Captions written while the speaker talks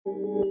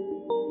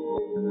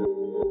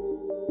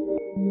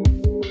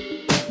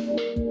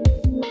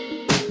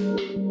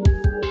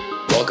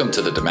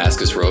Welcome to the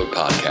Damascus Road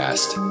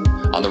podcast.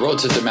 On the road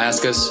to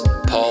Damascus,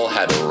 Paul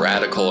had a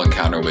radical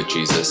encounter with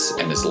Jesus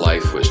and his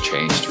life was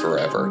changed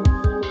forever.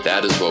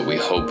 That is what we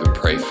hope and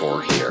pray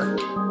for here.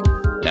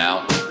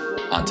 Now,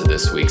 on to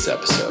this week's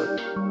episode.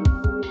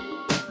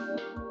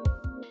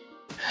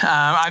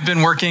 I've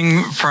been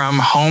working from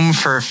home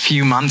for a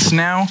few months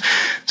now.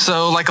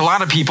 So like a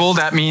lot of people,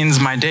 that means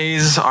my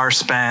days are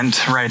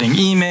spent writing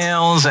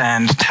emails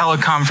and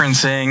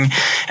teleconferencing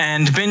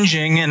and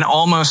binging an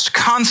almost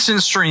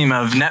constant stream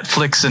of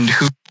Netflix and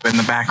Hulu in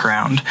the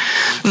background.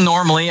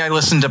 Normally, I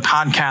listen to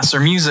podcasts or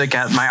music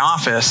at my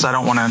office. I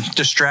don't want to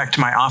distract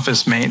my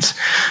office mates.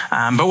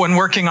 But when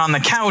working on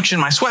the couch in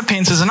my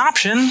sweatpants is an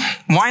option,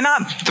 why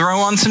not throw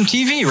on some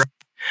TV, right?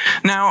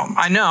 Now,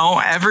 I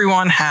know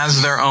everyone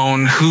has their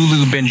own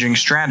Hulu binging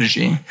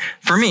strategy.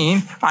 For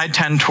me, I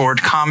tend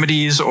toward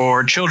comedies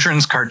or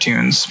children's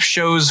cartoons,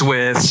 shows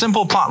with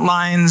simple plot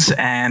lines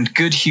and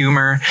good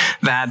humor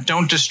that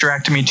don't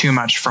distract me too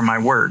much from my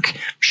work.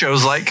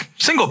 Shows like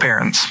Single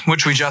Parents,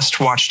 which we just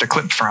watched a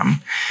clip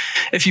from.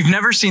 If you've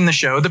never seen the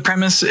show, the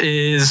premise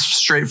is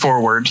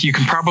straightforward. You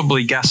can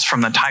probably guess from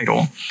the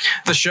title.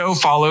 The show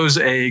follows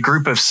a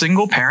group of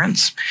single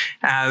parents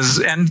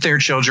and their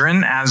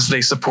children as they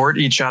support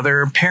each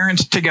other,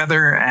 parent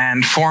together,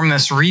 and form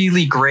this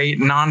really great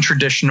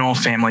non-traditional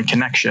family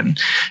connection.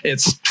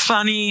 It's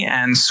funny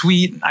and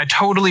sweet. I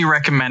totally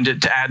recommend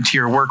it to add to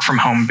your work from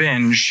home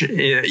binge,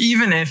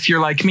 even if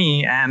you're like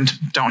me and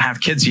don't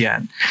have kids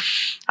yet.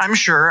 I'm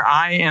sure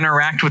I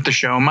interact with the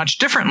show much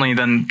differently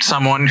than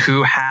someone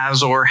who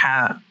has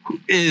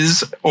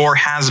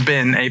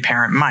been a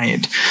parent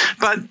might,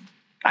 but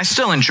I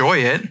still enjoy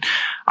it.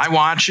 I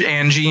watch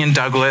Angie and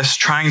Douglas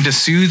trying to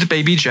soothe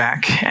baby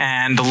Jack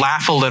and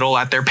laugh a little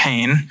at their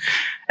pain,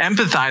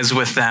 empathize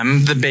with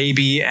them, the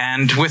baby,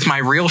 and with my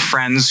real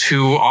friends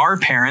who are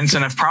parents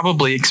and have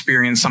probably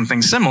experienced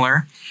something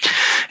similar.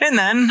 And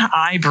then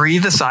I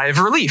breathe a sigh of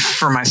relief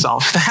for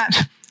myself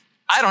that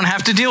I don't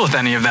have to deal with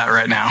any of that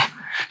right now.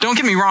 Don't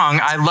get me wrong,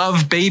 I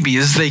love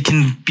babies. They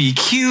can be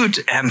cute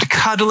and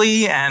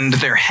cuddly, and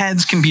their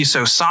heads can be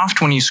so soft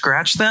when you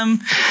scratch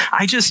them.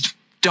 I just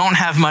don't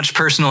have much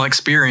personal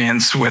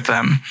experience with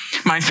them.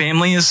 My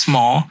family is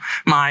small.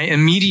 My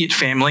immediate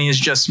family is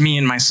just me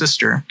and my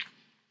sister.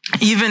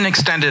 Even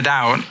extended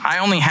out, I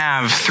only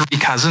have 3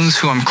 cousins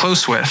who I'm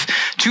close with,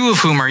 2 of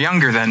whom are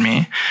younger than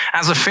me.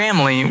 As a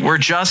family, we're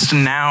just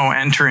now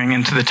entering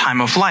into the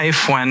time of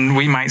life when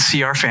we might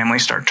see our family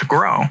start to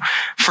grow.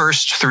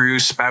 First through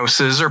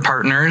spouses or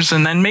partners,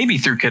 and then maybe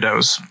through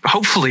kiddos.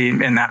 Hopefully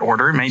in that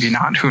order, maybe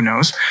not, who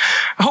knows.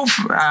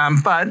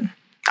 But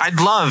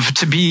I'd love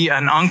to be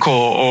an uncle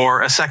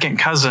or a second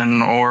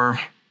cousin or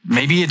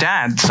maybe a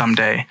dad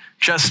someday.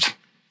 Just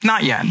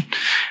not yet.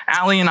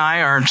 Allie and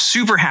I are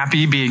super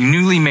happy being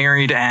newly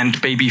married and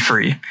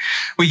baby-free.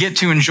 We get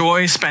to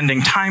enjoy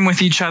spending time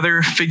with each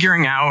other,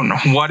 figuring out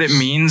what it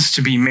means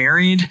to be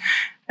married.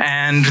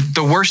 And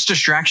the worst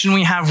distraction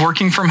we have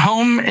working from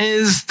home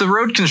is the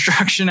road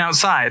construction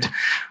outside.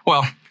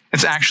 Well,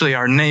 it's actually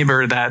our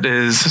neighbor that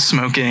is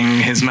smoking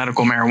his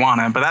medical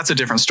marijuana, but that's a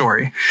different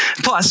story.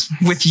 Plus,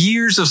 with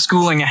years of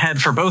schooling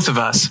ahead for both of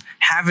us,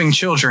 having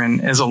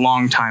children is a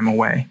long time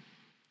away.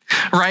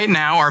 Right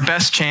now, our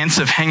best chance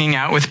of hanging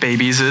out with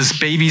babies is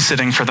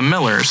babysitting for the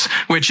Millers,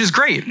 which is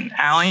great.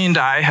 Allie and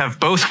I have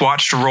both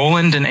watched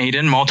Roland and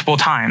Aiden multiple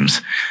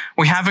times.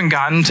 We haven't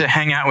gotten to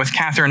hang out with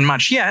Catherine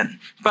much yet,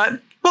 but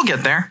we'll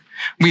get there.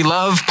 We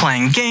love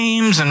playing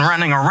games and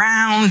running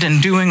around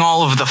and doing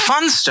all of the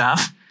fun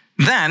stuff.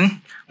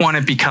 Then, when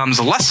it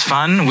becomes less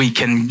fun, we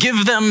can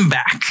give them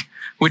back,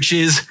 which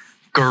is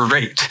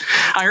great.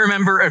 I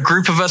remember a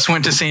group of us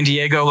went to San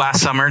Diego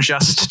last summer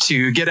just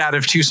to get out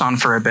of Tucson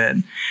for a bit.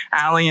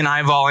 Allie and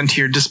I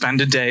volunteered to spend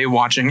a day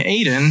watching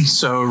Aiden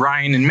so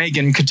Ryan and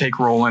Megan could take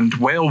Roland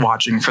whale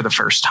watching for the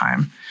first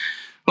time.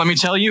 Let me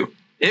tell you,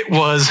 it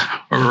was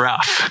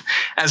rough.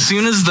 As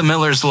soon as the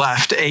Millers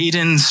left,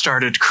 Aiden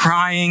started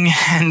crying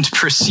and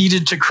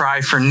proceeded to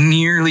cry for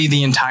nearly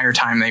the entire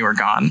time they were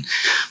gone.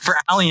 For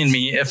Allie and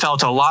me, it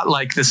felt a lot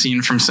like the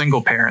scene from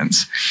Single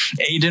Parents.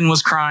 Aiden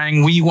was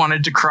crying. We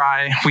wanted to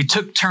cry. We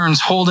took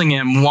turns holding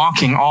him,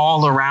 walking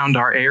all around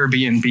our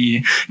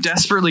Airbnb,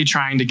 desperately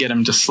trying to get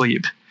him to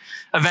sleep.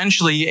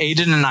 Eventually,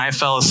 Aiden and I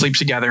fell asleep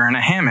together in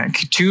a hammock,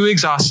 too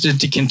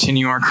exhausted to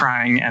continue our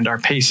crying and our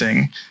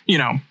pacing,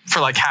 for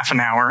like half an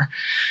hour.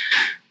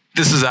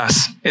 This is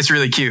us. It's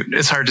really cute.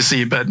 It's hard to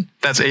see, but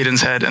that's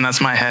Aiden's head and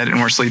that's my head and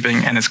we're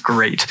sleeping and it's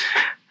great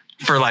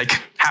for like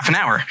half an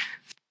hour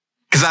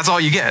because that's all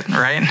you get,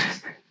 right?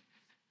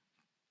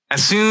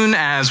 As soon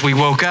as we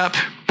woke up,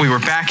 we were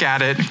back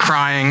at it,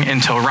 crying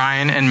until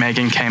Ryan and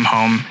Megan came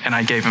home and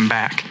I gave him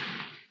back.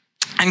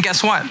 And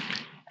guess what?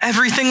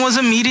 Everything was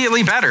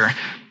immediately better.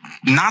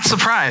 Not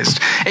surprised.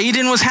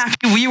 Aiden was happy,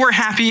 we were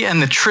happy,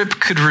 and the trip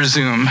could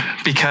resume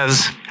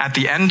because at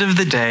the end of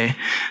the day,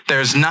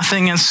 there's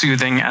nothing as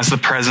soothing as the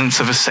presence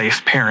of a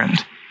safe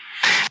parent.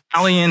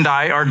 Allie and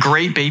I are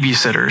great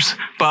babysitters,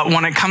 but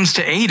when it comes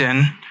to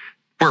Aiden,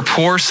 we're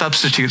poor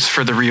substitutes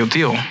for the real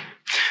deal.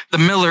 The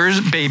Miller's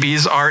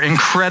babies are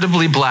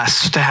incredibly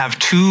blessed to have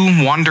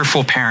two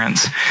wonderful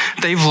parents.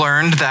 They've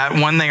learned that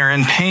when they are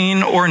in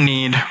pain or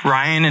need,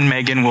 Ryan and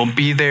Megan will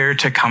be there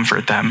to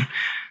comfort them.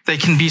 They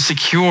can be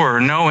secure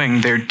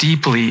knowing they're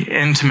deeply,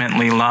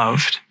 intimately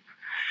loved.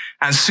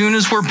 As soon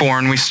as we're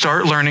born, we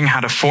start learning how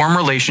to form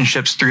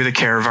relationships through the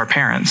care of our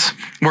parents.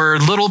 We're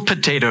little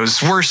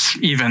potatoes, worse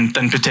even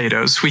than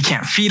potatoes. We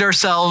can't feed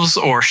ourselves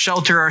or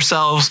shelter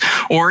ourselves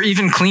or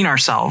even clean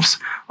ourselves.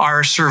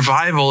 Our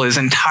survival is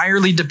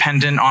entirely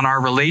dependent on our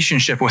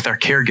relationship with our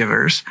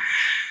caregivers.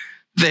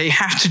 They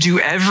have to do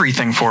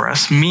everything for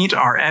us, meet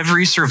our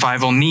every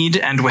survival need,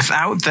 and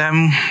without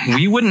them,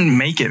 we wouldn't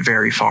make it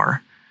very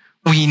far.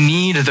 We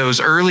need those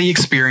early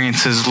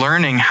experiences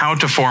learning how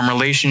to form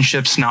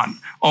relationships not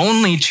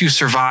only to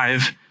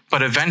survive,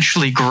 but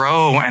eventually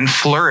grow and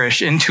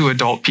flourish into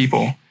adult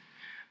people.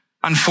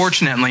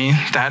 Unfortunately,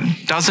 that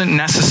doesn't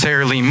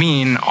necessarily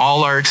mean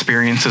all our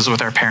experiences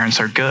with our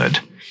parents are good.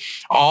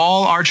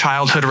 All our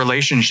childhood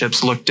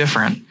relationships look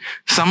different.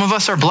 Some of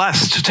us are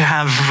blessed to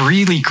have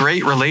really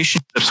great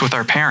relationships with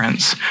our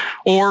parents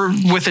or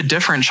with a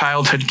different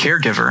childhood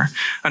caregiver,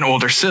 an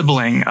older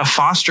sibling, a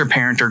foster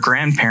parent or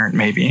grandparent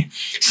maybe,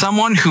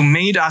 someone who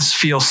made us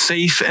feel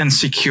safe and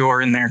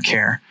secure in their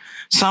care,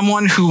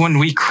 someone who, when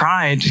we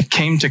cried,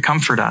 came to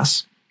comfort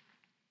us.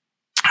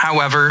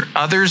 However,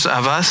 others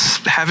of us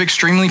have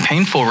extremely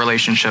painful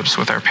relationships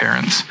with our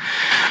parents.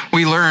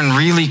 We learn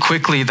really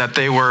quickly that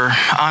they were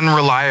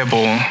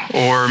unreliable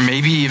or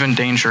maybe even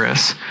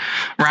dangerous.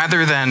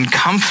 Rather than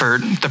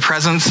comfort, the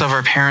presence of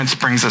our parents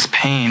brings us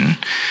pain.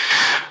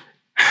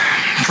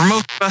 For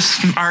most of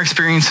us, our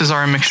experiences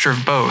are a mixture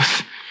of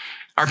both.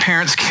 Our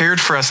parents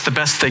cared for us the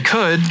best they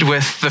could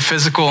with the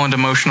physical and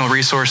emotional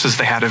resources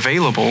they had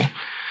available.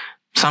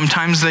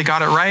 Sometimes they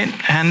got it right,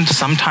 and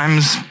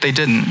sometimes they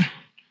didn't.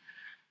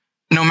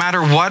 No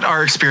matter what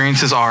our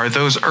experiences are,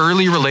 those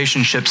early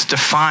relationships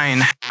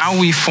define how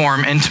we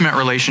form intimate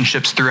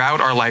relationships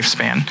throughout our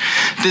lifespan.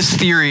 This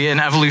theory in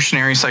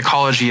evolutionary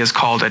psychology is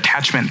called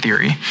attachment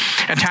theory.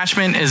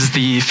 Attachment is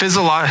the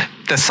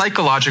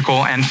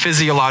psychological and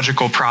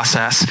physiological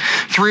process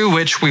through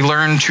which we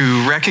learn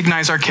to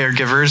recognize our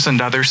caregivers and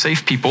other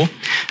safe people,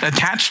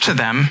 attach to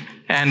them,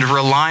 and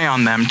rely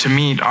on them to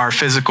meet our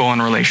physical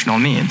and relational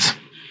needs.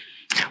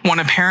 When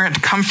a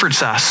parent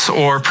comforts us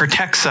or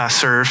protects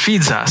us or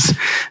feeds us,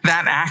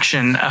 that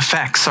action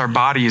affects our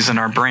bodies and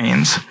our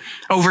brains.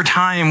 Over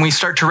time, we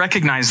start to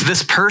recognize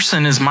this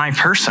person is my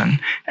person.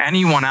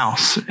 Anyone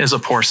else is a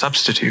poor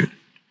substitute.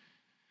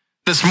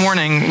 This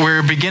morning,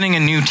 we're beginning a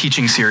new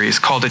teaching series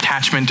called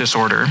Attachment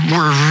Disorder.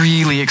 We're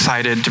really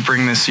excited to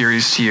bring this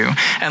series to you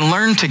and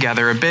learn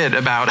together a bit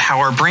about how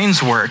our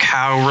brains work,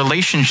 how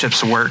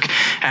relationships work,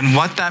 and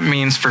what that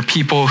means for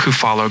people who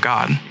follow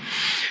God.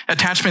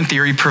 Attachment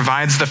theory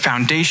provides the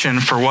foundation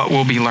for what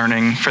we'll be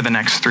learning for the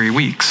next 3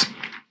 weeks.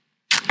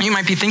 You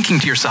might be thinking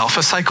to yourself,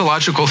 a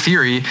psychological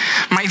theory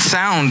might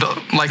sound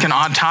like an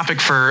odd topic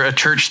for a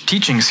church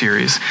teaching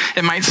series.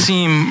 It might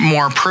seem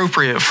more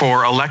appropriate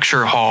for a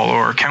lecture hall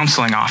or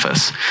counseling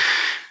office.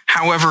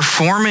 However,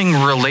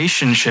 forming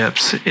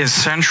relationships is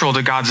central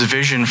to God's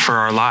vision for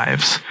our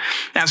lives.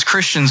 As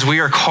Christians, we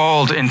are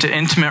called into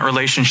intimate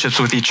relationships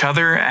with each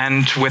other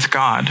and with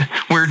God.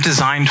 We're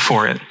designed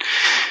for it.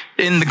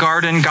 In the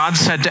garden, God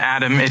said to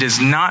Adam, "It is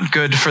not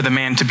good for the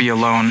man to be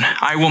alone.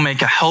 I will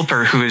make a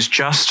helper who is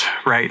just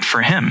right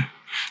for him."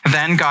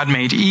 Then God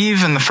made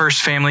Eve, and the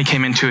first family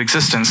came into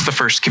existence, the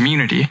first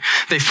community.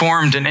 They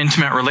formed an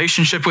intimate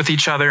relationship with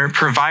each other,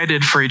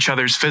 provided for each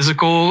other's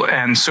physical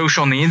and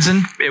social needs,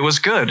 and it was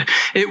good.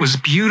 It was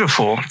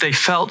beautiful. They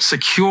felt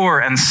secure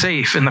and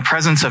safe in the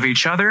presence of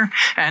each other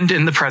and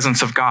in the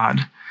presence of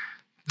God.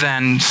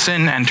 Then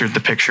sin entered the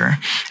picture.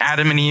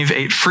 Adam and Eve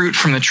ate fruit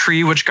from the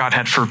tree which God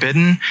had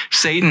forbidden.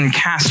 Satan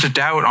cast a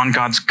doubt on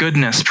God's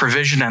goodness,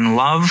 provision, and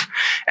love.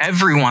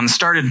 Everyone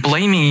started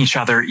blaming each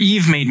other.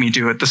 Eve made me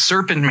do it. The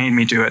serpent made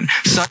me do it.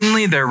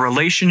 Suddenly their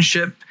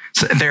relationship,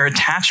 their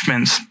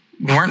attachments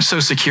weren't so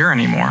secure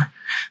anymore.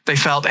 They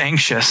felt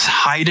anxious,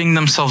 hiding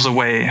themselves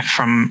away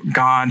from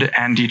God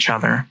and each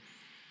other.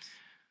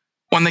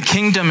 When the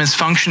kingdom is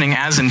functioning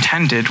as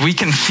intended, we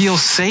can feel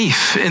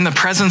safe in the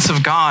presence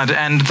of God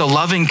and the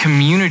loving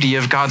community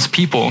of God's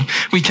people.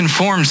 We can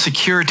form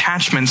secure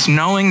attachments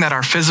knowing that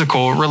our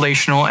physical,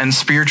 relational, and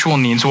spiritual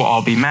needs will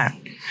all be met.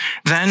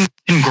 Then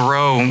we can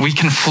grow, we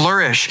can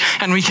flourish,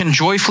 and we can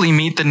joyfully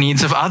meet the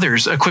needs of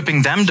others,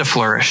 equipping them to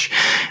flourish.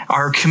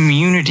 Our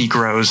community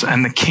grows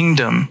and the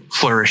kingdom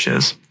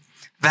flourishes.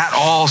 That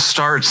all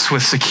starts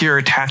with secure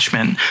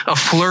attachment. A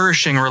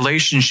flourishing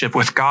relationship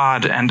with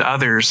God and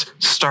others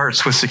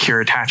starts with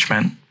secure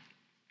attachment.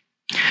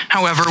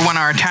 However, when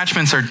our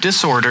attachments are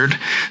disordered,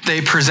 they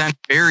present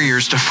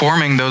barriers to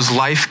forming those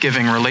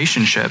life-giving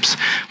relationships.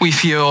 We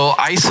feel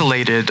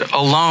isolated,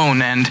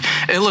 alone, and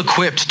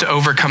ill-equipped to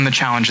overcome the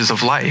challenges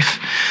of life.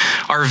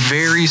 Our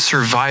very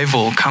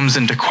survival comes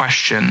into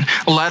question,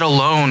 let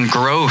alone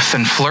growth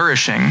and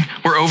flourishing.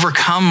 We're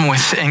overcome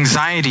with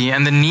anxiety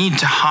and the need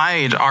to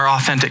hide our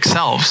authentic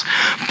selves,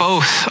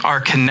 both our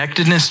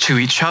connectedness to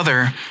each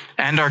other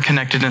and our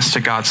connectedness to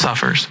God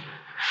suffers.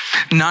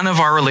 None of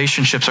our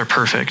relationships are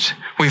perfect.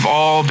 We've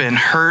all been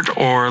hurt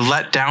or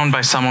let down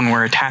by someone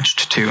we're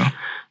attached to.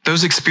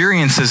 Those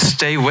experiences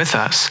stay with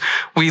us.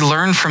 We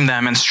learn from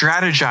them and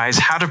strategize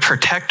how to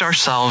protect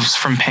ourselves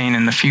from pain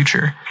in the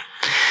future.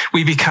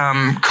 We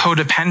become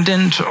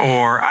codependent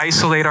or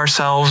isolate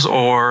ourselves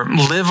or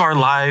live our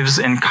lives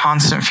in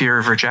constant fear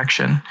of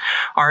rejection.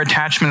 Our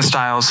attachment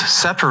styles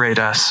separate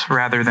us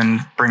rather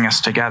than bring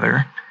us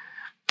together.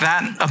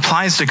 That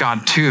applies to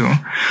God too.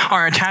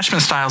 Our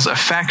attachment styles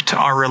affect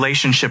our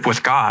relationship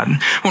with God.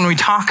 When we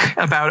talk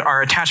about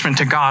our attachment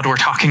to God, we're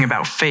talking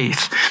about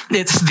faith.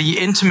 It's the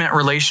intimate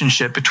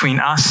relationship between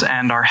us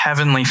and our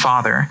Heavenly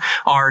Father,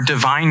 our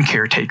divine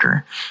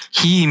caretaker.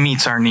 He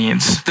meets our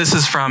needs. This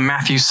is from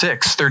Matthew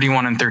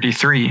 6:31 and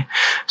 33.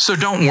 So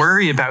don't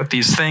worry about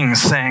these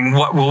things, saying,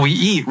 what will we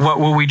eat?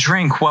 What will we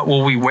drink? What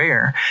will we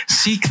wear?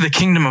 Seek the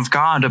kingdom of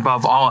God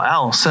above all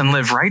else and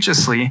live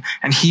righteously,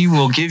 and He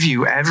will give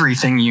you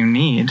everything you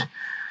need.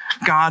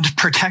 God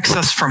protects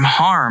us from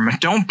harm.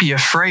 Don't be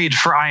afraid,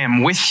 for I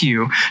am with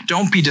you.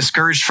 Don't be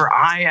discouraged, for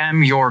I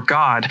am your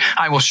God.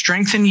 I will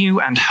strengthen you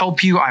and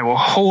help you. I will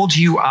hold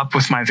you up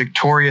with my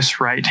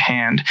victorious right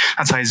hand.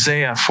 That's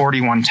Isaiah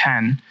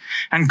 41:10.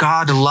 And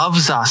God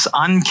loves us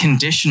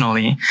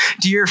unconditionally.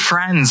 Dear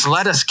friends,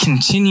 let us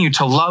continue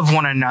to love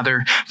one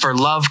another, for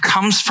love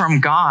comes from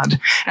God.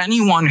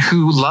 Anyone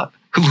who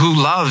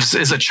loves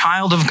is a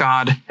child of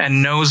God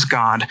and knows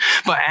God.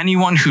 But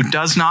anyone who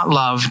does not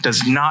love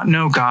does not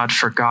know God,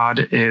 for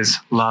God is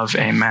love.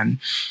 Amen.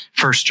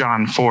 1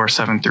 John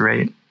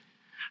 4:7-8.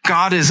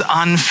 God is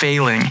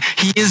unfailing.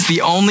 He is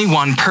the only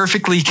one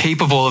perfectly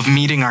capable of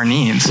meeting our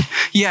needs.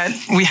 Yet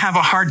we have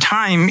a hard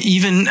time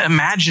even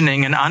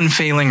imagining an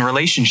unfailing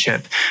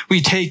relationship.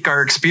 We take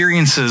our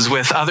experiences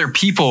with other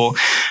people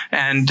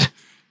and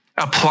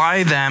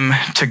apply them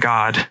to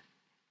God.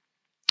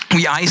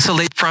 We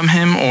isolate from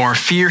Him or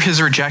fear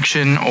His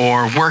rejection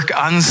or work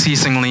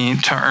unceasingly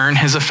to earn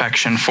His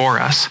affection for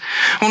us.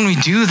 When we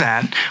do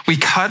that, we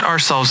cut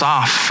ourselves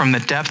off from the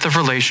depth of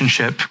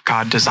relationship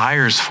God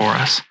desires for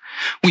us.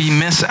 We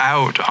miss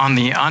out on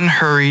the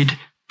unhurried,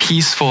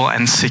 peaceful,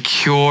 and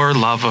secure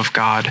love of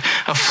God.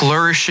 A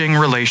flourishing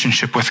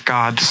relationship with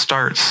God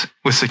starts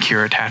with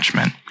secure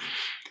attachment.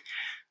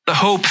 The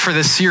hope for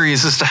this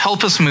series is to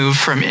help us move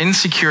from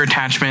insecure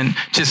attachment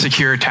to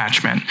secure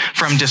attachment,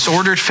 from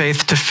disordered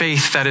faith to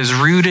faith that is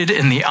rooted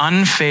in the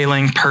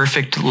unfailing,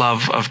 perfect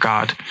love of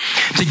God.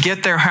 To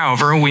get there,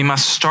 however, we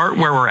must start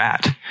where we're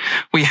at.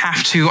 We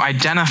have to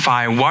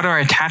identify what our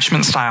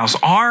attachment styles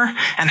are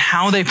and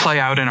how they play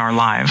out in our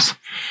lives.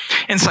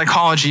 In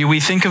psychology, we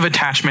think of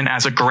attachment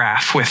as a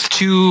graph with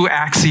two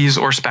axes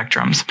or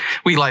spectrums.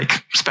 We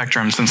like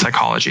spectrums in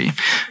psychology.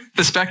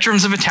 The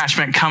spectrums of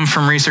attachment come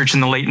from research in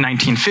the late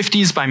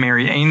 1950s by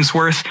Mary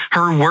Ainsworth.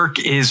 Her work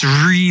is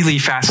really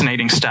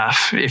fascinating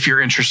stuff if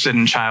you're interested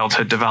in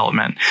childhood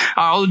development.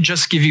 I'll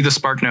just give you the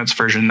SparkNotes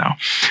version though.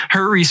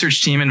 Her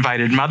research team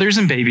invited mothers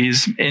and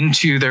babies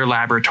into their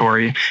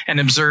laboratory and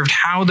observed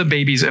how the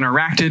babies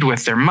interacted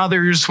with their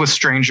mothers, with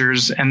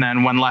strangers, and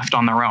then when left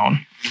on their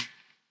own.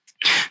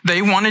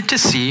 They wanted to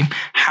see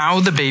how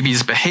the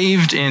babies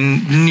behaved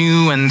in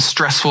new and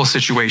stressful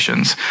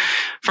situations.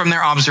 From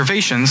their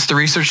observations, the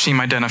research team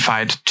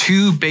identified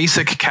two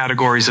basic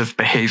categories of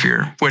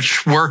behavior,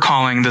 which we're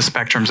calling the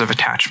spectrums of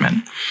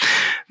attachment.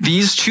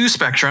 These two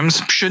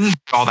spectrums shouldn't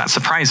be all that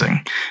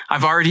surprising.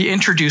 I've already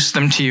introduced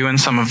them to you in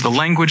some of the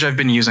language I've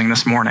been using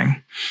this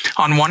morning.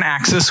 On one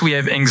axis, we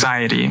have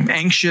anxiety,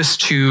 anxious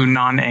to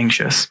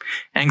non-anxious.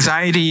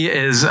 Anxiety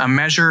is a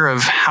measure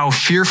of how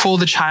fearful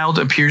the child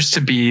appears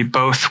to be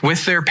both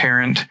with their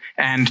parent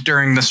and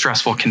during the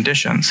stressful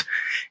conditions.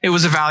 It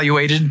was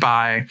evaluated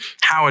by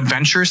how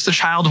adventurous the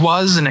child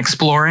was in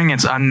exploring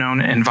its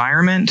unknown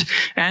environment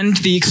and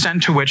the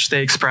extent to which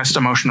they expressed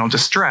emotional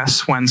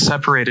distress when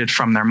separated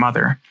from their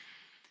mother.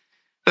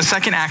 The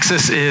second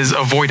axis is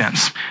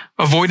avoidance.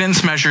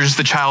 Avoidance measures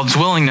the child's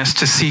willingness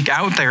to seek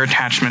out their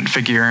attachment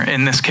figure,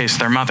 in this case,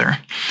 their mother.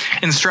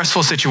 In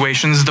stressful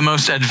situations, the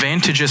most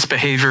advantageous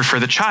behavior for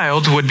the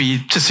child would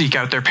be to seek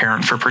out their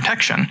parent for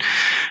protection.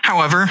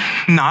 However,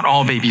 not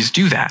all babies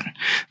do that.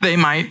 They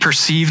might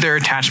perceive their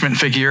attachment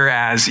figure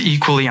as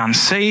equally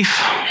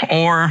unsafe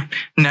or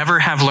never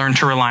have learned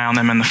to rely on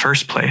them in the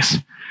first place.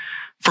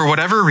 For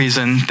whatever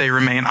reason, they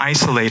remain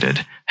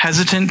isolated,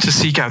 hesitant to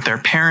seek out their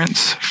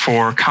parents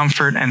for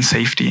comfort and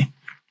safety.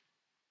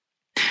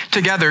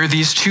 Together,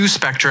 these two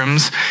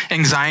spectrums,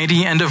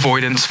 anxiety and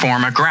avoidance,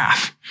 form a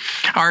graph.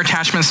 Our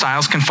attachment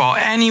styles can fall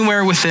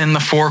anywhere within the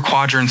four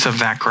quadrants of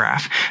that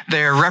graph.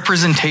 They are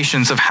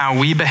representations of how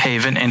we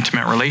behave in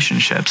intimate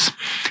relationships.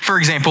 For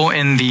example,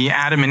 in the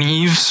Adam and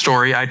Eve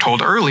story I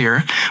told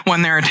earlier,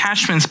 when their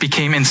attachments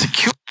became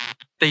insecure,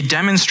 they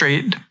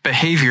demonstrate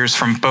behaviors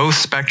from both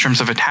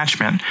spectrums of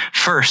attachment.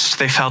 First,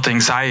 they felt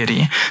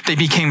anxiety. They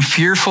became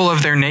fearful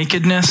of their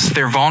nakedness,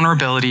 their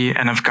vulnerability,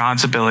 and of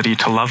God's ability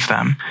to love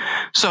them.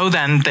 So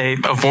then they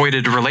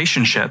avoided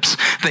relationships.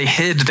 They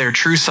hid their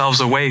true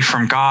selves away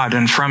from God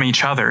and from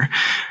each other.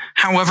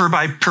 However,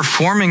 by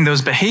performing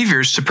those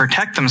behaviors to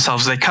protect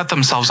themselves, they cut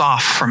themselves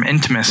off from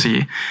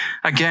intimacy.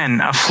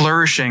 Again, a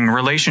flourishing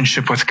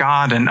relationship with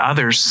God and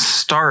others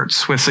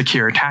starts with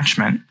secure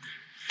attachment.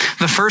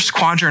 The first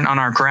quadrant on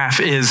our graph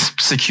is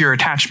secure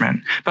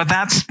attachment, but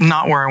that's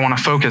not where I want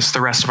to focus the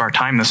rest of our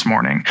time this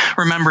morning.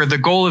 Remember, the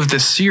goal of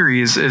this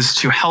series is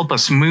to help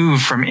us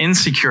move from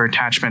insecure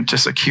attachment to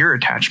secure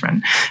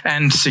attachment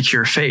and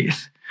secure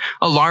faith.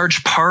 A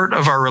large part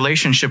of our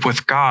relationship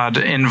with God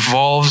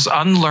involves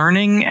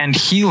unlearning and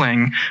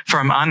healing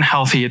from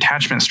unhealthy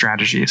attachment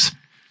strategies.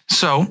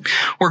 So,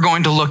 we're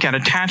going to look at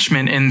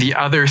attachment in the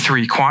other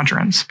three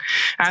quadrants.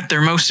 At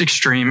their most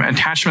extreme,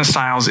 attachment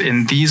styles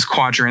in these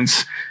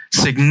quadrants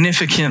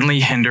significantly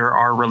hinder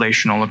our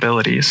relational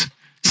abilities.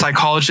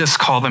 Psychologists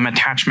call them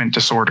attachment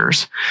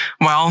disorders.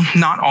 While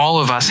not all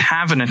of us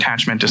have an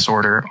attachment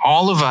disorder,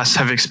 all of us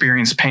have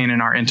experienced pain in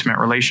our intimate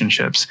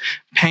relationships,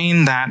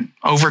 pain that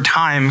over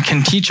time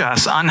can teach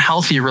us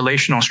unhealthy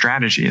relational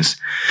strategies.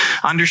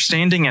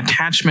 Understanding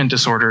attachment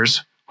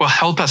disorders will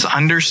help us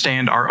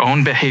understand our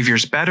own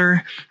behaviors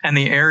better and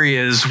the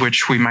areas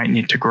which we might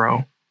need to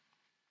grow.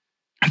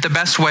 The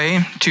best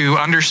way to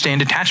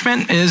understand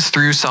attachment is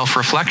through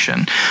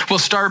self-reflection. We'll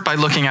start by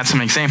looking at some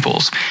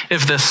examples.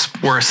 If this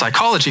were a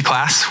psychology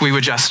class, we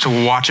would just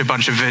watch a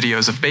bunch of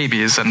videos of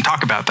babies and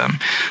talk about them.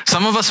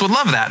 Some of us would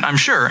love that, I'm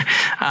sure.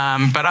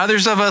 But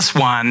others of us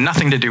want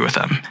nothing to do with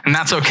them. And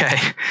that's okay.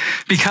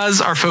 Because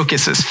our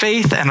focus is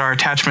faith and our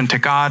attachment to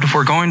God,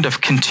 we're going to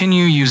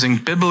continue using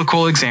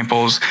biblical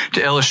examples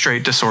to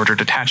illustrate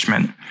disordered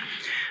attachment.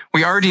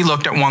 We already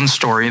looked at one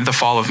story, the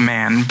fall of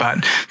man,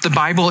 but the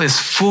Bible is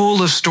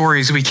full of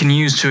stories we can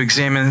use to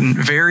examine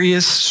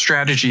various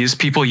strategies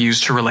people use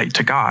to relate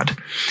to God.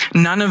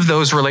 None of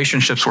those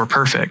relationships were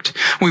perfect.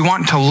 We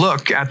want to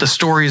look at the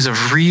stories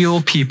of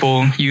real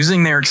people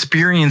using their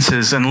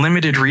experiences and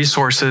limited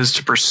resources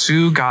to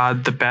pursue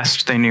God the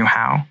best they knew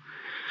how.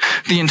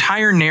 The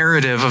entire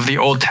narrative of the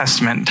Old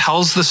Testament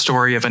tells the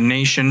story of a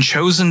nation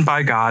chosen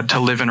by God to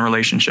live in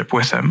relationship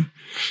with him.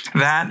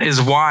 That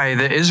is why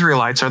the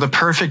Israelites are the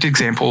perfect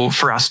example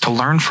for us to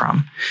learn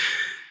from.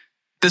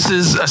 This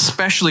is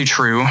especially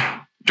true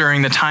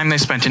during the time they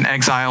spent in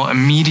exile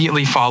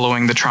immediately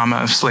following the trauma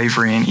of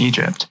slavery in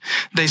Egypt.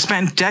 They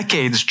spent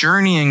decades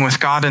journeying with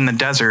God in the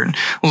desert,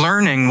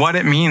 learning what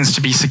it means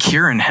to be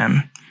secure in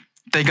him.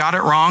 They got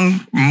it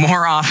wrong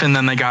more often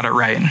than they got it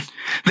right.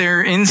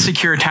 Their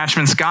insecure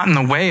attachments got in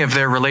the way of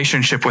their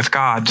relationship with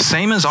God,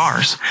 same as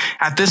ours.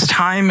 At this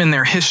time in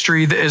their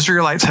history, the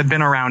Israelites had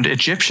been around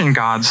Egyptian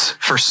gods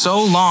for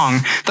so long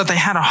that they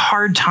had a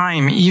hard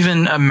time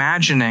even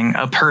imagining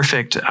a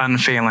perfect,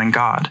 unfailing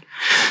God.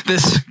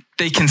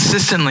 They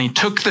consistently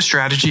took the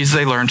strategies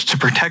they learned to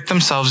protect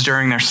themselves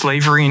during their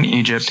slavery in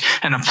Egypt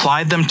and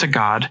applied them to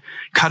God,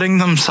 cutting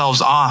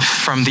themselves off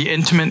from the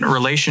intimate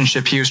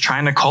relationship he was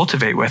trying to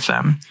cultivate with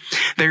them.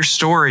 Their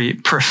story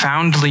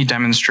profoundly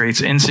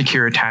demonstrates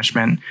insecure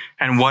attachment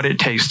and what it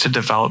takes to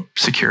develop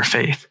secure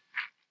faith.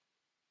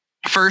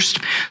 First,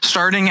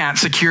 starting at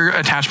secure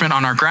attachment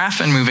on our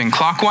graph and moving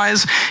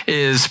clockwise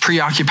is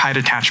preoccupied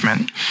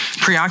attachment.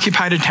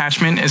 Preoccupied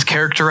attachment is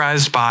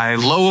characterized by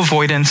low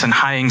avoidance and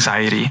high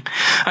anxiety.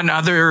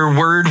 Another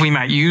word we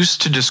might use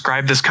to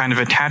describe this kind of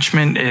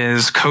attachment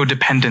is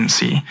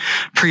codependency.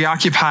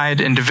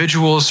 Preoccupied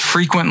individuals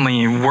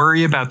frequently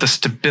worry about the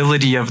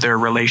stability of their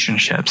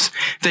relationships.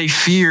 They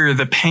fear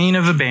the pain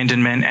of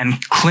abandonment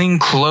and cling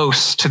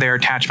close to their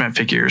attachment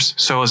figures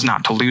so as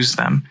not to lose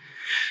them.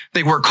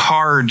 They work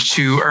hard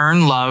to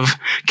earn love,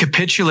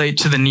 capitulate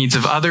to the needs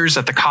of others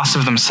at the cost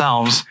of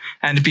themselves,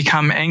 and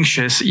become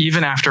anxious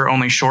even after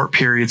only short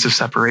periods of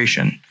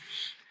separation.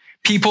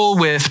 People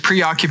with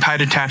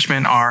preoccupied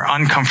attachment are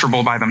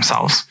uncomfortable by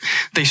themselves.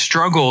 They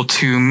struggle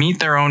to meet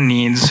their own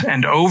needs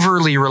and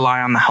overly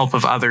rely on the help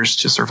of others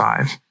to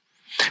survive.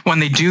 When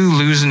they do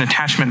lose an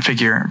attachment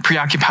figure,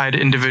 preoccupied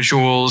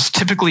individuals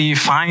typically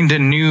find a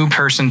new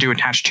person to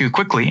attach to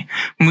quickly,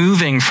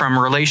 moving from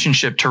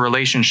relationship to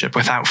relationship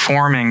without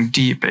forming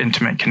deep,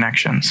 intimate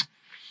connections.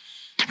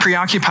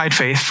 Preoccupied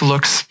faith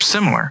looks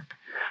similar.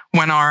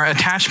 When our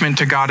attachment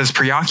to God is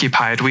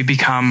preoccupied, we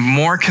become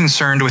more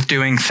concerned with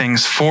doing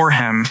things for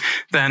him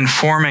than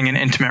forming an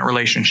intimate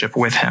relationship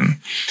with him.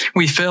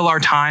 We fill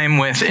our time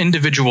with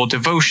individual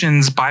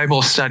devotions,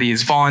 Bible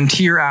studies,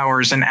 volunteer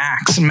hours, and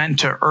acts meant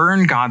to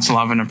earn God's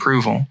love and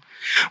approval.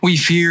 We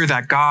fear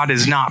that God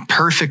is not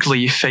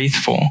perfectly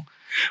faithful.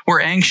 We're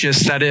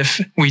anxious that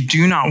if we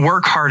do not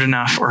work hard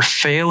enough or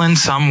fail in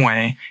some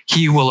way,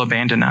 he will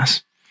abandon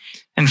us.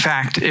 In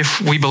fact, if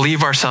we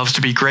believe ourselves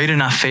to be great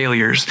enough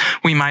failures,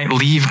 we might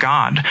leave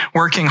God,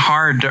 working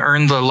hard to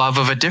earn the love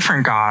of a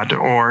different God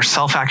or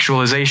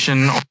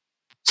self-actualization or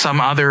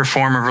some other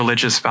form of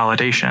religious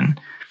validation.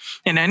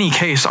 In any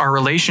case, our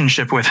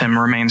relationship with him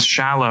remains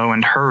shallow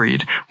and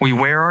hurried. We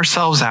wear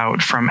ourselves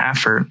out from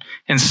effort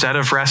instead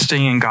of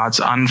resting in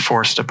God's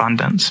unforced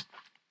abundance.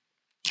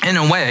 In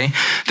a way,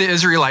 the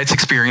Israelites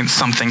experienced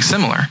something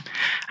similar.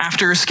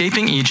 After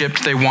escaping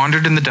Egypt, they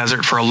wandered in the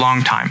desert for a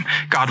long time.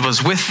 God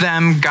was with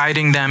them,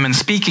 guiding them, and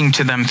speaking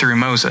to them through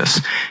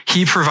Moses.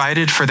 He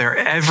provided for their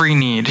every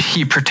need.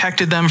 He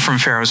protected them from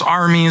Pharaoh's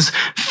armies,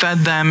 fed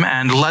them,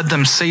 and led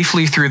them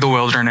safely through the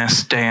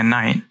wilderness day and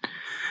night.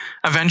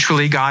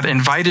 Eventually, God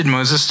invited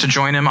Moses to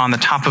join him on the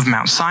top of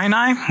Mount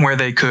Sinai, where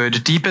they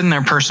could deepen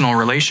their personal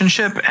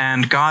relationship,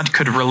 and God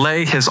could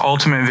relay his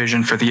ultimate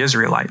vision for the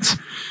Israelites.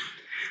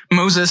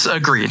 Moses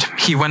agreed.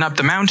 He went up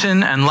the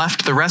mountain and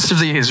left the rest of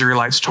the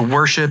Israelites to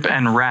worship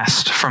and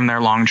rest from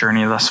their long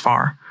journey thus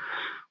far.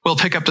 We'll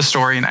pick up the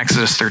story in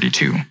Exodus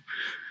 32.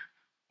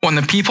 When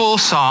the people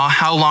saw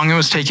how long it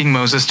was taking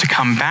Moses to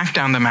come back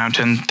down the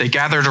mountain, they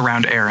gathered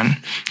around Aaron.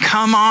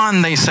 "Come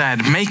on," they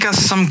said, "make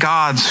us some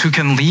gods who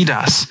can lead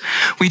us.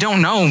 We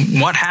don't know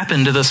what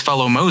happened to this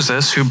fellow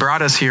Moses who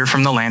brought us here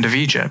from the land of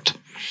Egypt."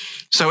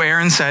 So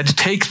Aaron said,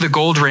 "Take the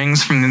gold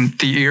rings from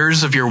the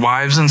ears of your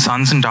wives and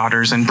sons and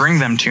daughters and bring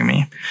them to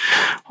me."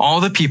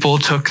 All the people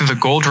took the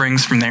gold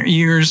rings from their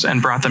ears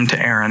and brought them to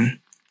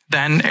Aaron.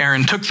 Then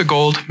Aaron took the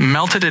gold,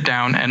 melted it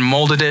down, and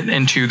molded it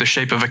into the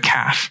shape of a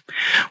calf.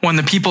 When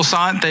the people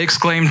saw it, they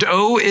exclaimed,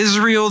 "O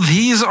Israel,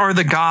 these are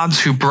the gods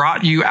who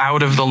brought you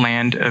out of the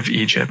land of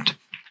Egypt."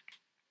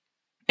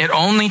 It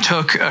only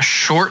took a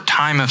short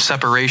time of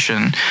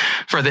separation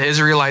for the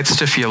Israelites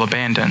to feel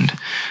abandoned.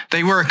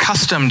 They were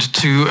accustomed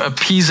to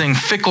appeasing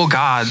fickle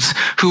gods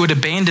who would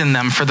abandon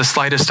them for the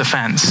slightest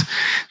offense.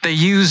 They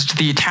used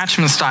the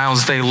attachment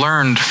styles they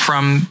learned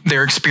from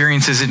their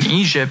experiences in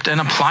Egypt and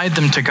applied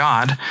them to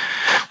God.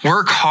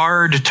 Work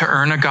hard to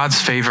earn a God's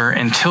favor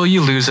until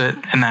you lose it,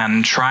 and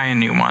then try a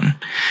new one.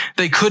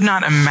 They could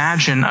not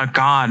imagine a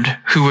God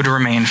who would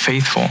remain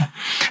faithful.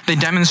 They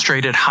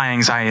demonstrated high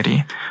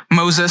anxiety.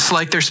 Moses,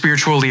 like their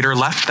spiritual leader,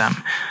 left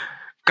them.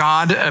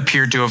 God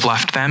appeared to have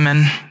left them,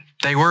 and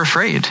they were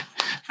afraid.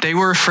 They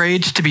were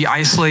afraid to be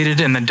isolated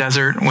in the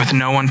desert with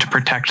no one to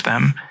protect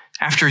them.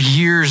 After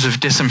years of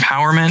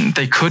disempowerment,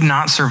 they could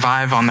not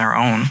survive on their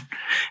own.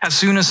 As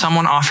soon as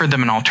someone offered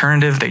them an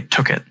alternative, they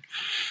took it.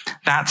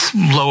 That's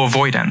low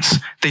avoidance.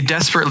 They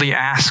desperately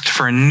asked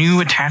for a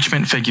new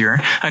attachment figure,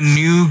 a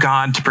new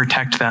God to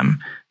protect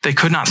them. They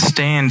could not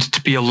stand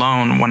to be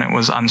alone when it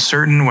was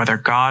uncertain whether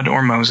God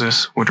or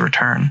Moses would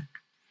return.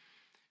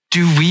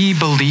 Do we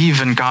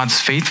believe in God's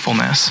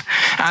faithfulness?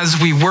 As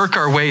we work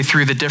our way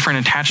through the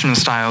different attachment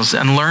styles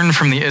and learn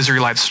from the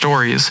Israelite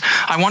stories,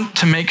 I want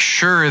to make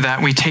sure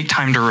that we take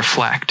time to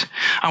reflect.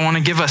 I want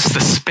to give us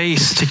the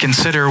space to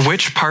consider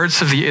which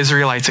parts of the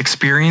Israelites'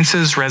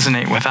 experiences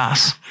resonate with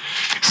us.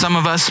 Some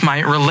of us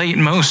might relate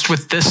most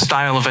with this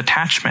style of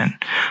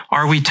attachment.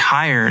 Are we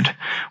tired?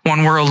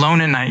 When we're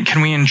alone at night,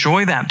 can we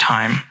enjoy that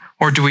time?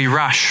 Or do we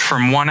rush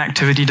from one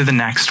activity to the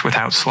next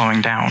without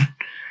slowing down?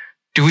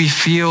 Do we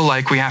feel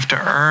like we have to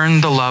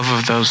earn the love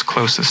of those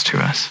closest to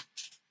us?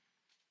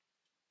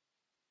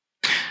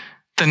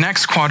 The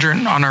next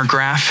quadrant on our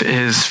graph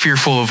is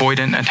fearful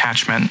avoidant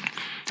attachment.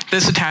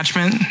 This is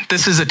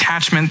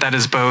attachment that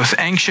is both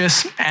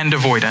anxious and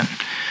avoidant.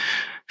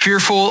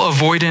 Fearful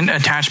avoidant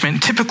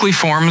attachment typically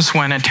forms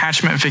when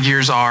attachment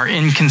figures are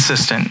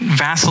inconsistent,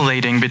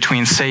 vacillating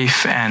between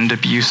safe and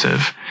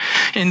abusive.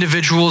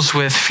 Individuals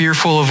with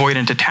fearful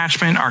avoidant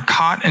attachment are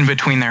caught in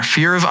between their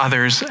fear of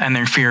others and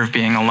their fear of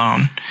being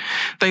alone.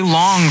 They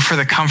long for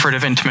the comfort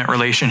of intimate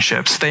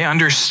relationships. They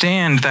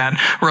understand that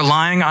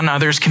relying on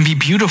others can be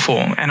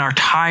beautiful and are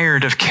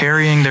tired of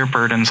carrying their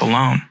burdens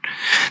alone.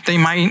 They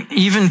might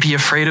even be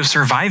afraid of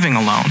surviving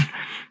alone.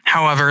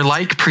 However,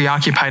 like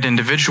preoccupied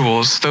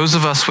individuals, those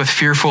of us with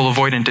fearful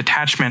avoidant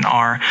attachment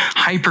are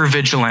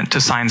hypervigilant to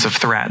signs of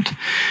threat.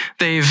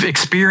 They've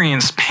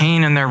experienced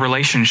pain in their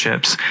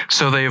relationships,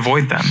 so they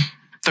avoid them.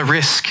 The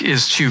risk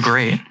is too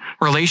great.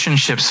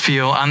 Relationships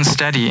feel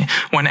unsteady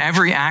when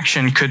every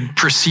action could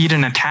precede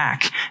an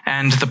attack,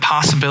 and the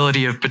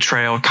possibility of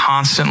betrayal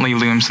constantly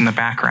looms in the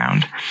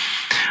background.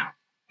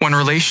 When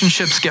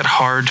relationships get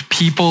hard,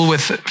 people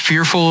with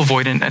fearful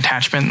avoidant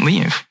attachment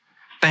leave.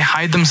 They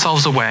hide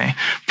themselves away,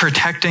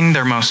 protecting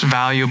their most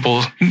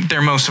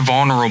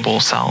vulnerable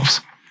selves.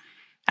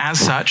 As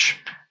such,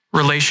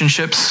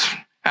 relationships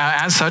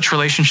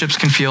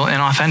can feel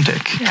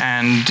inauthentic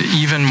and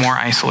even more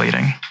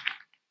isolating.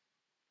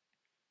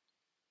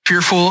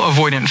 Fearful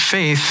avoidant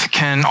faith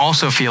can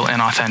also feel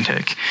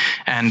inauthentic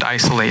and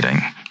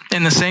isolating.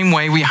 In the same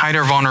way we hide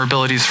our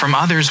vulnerabilities from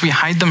others, we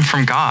hide them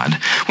from God.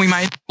 We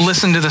might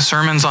listen to the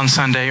sermons on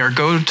Sunday or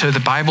go to the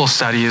Bible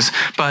studies,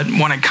 but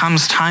when it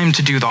comes time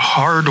to do the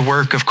hard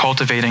work of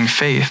cultivating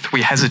faith,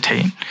 we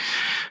hesitate.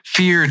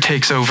 Fear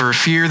takes over,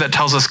 fear that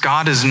tells us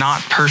God is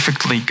not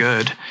perfectly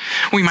good.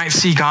 We might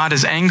see God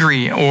as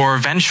angry or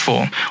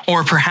vengeful,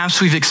 or perhaps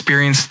we've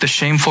experienced the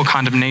shameful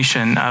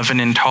condemnation of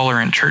an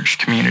intolerant church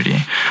community,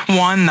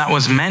 one that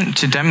was meant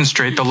to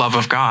demonstrate the love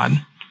of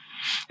God.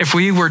 If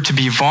we were to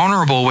be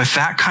vulnerable with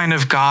that kind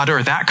of God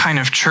or that kind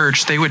of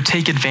church, they would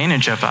take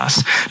advantage of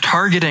us,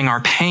 targeting our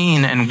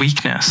pain and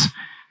weakness.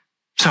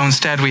 So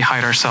instead, we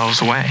hide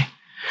ourselves away.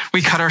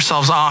 We cut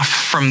ourselves off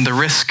from the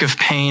risk of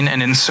pain,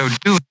 and in so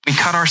doing, we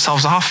cut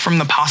ourselves off from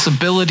the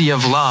possibility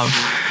of love.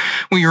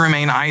 We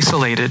remain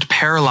isolated,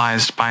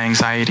 paralyzed by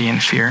anxiety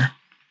and fear.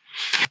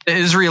 The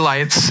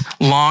Israelites'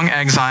 long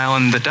exile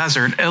in the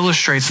desert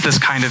illustrates this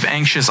kind of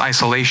anxious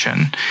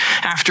isolation.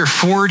 After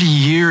 40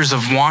 years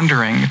of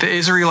wandering, the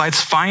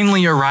Israelites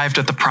finally arrived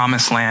at the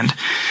Promised Land.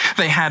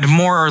 They had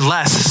more or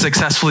less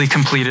successfully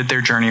completed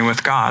their journey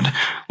with God,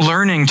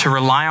 learning to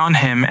rely on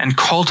Him and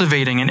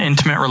cultivating an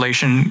intimate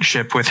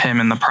relationship with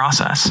Him in the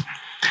process.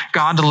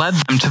 God led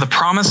them to the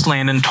Promised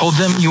Land and told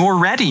them, "You're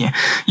ready.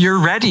 You're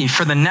ready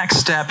for the next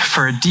step,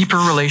 for a deeper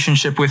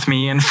relationship with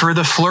me, and for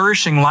the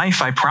flourishing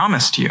life I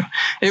promised you.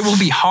 It will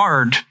be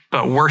hard,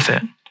 but worth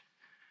it."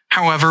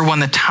 However, when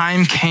the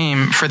time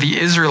came for the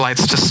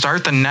Israelites to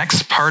start the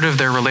next part of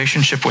their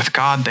relationship with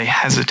God, they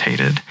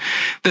hesitated.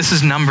 This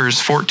is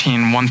Numbers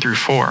 14,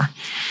 1-4.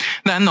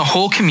 Then the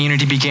whole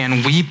community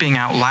began weeping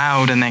out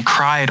loud, and they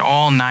cried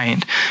all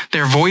night.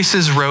 Their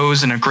voices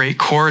rose in a great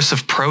chorus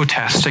of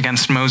protest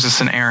against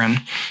Moses and Aaron.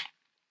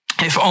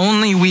 "If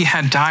only we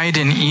had died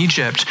in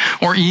Egypt,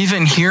 or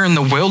even here in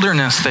the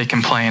wilderness," they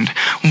complained.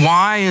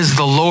 "Why is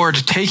the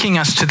Lord taking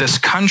us to this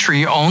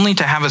country only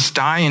to have us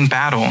die in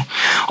battle?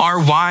 Our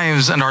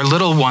wives and our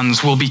little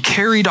ones will be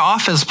carried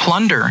off as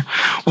plunder.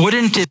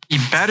 Wouldn't it be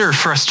better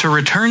for us to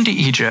return to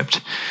Egypt?"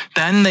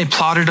 Then they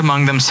plotted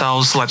among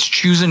themselves, "Let's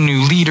choose a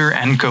new leader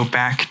and go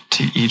back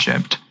to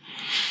Egypt."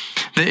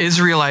 The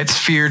Israelites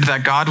feared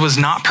that God was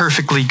not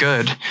perfectly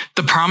good.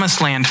 The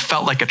Promised Land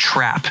felt like a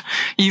trap.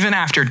 Even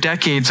after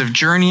decades of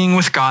journeying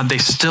with God, they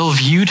still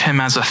viewed Him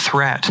as a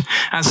threat,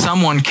 as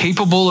someone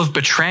capable of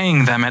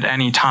betraying them at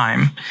any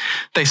time.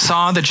 They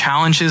saw the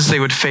challenges they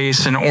would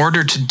face in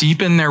order to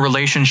deepen their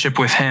relationship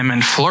with Him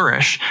and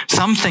flourish,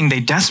 something they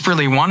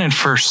desperately wanted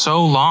for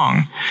so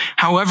long.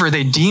 However,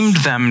 they deemed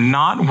them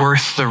not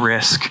worth the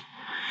risk.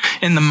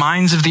 In the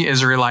minds of the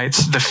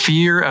Israelites, the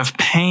fear of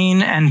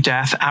pain and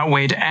death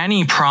outweighed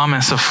any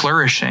promise of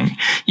flourishing,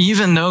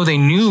 even though they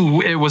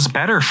knew it was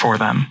better for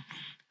them.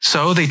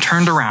 So they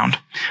turned around.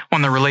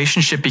 When the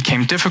relationship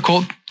became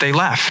difficult, they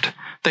left.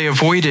 They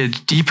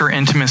avoided deeper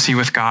intimacy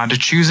with God,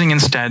 choosing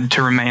instead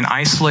to remain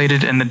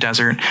isolated in the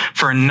desert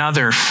for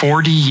another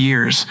 40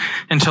 years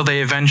until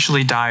they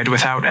eventually died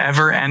without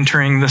ever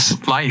entering this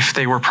life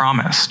they were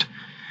promised.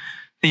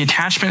 The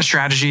attachment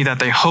strategy that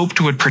they hoped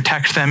would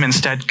protect them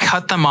instead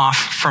cut them off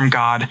from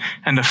God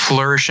and a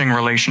flourishing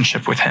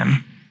relationship with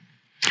Him.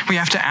 We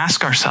have to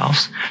ask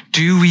ourselves,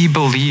 do we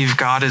believe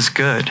God is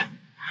good?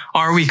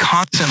 Are we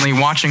constantly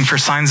watching for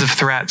signs of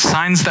threat,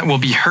 signs that will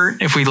be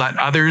hurt if we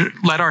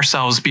let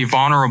ourselves be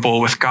vulnerable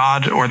with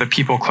God or the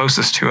people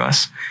closest to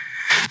us?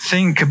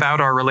 Think about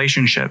our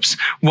relationships.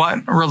 What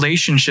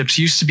relationships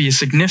used to be a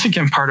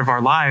significant part of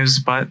our lives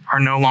but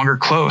are no longer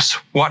close?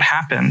 What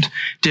happened?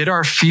 Did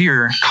our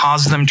fear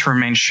cause them to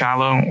remain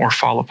shallow or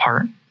fall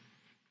apart?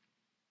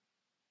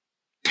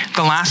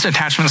 The last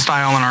attachment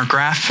style on our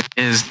graph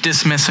is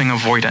dismissing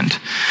avoidant.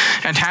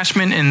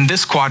 Attachment in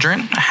this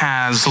quadrant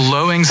has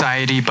low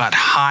anxiety but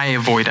high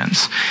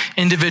avoidance.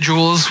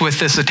 Individuals with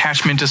this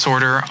attachment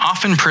disorder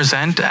often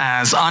present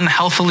as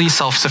unhealthily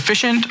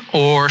self-sufficient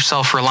or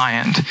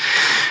self-reliant.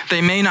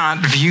 They may not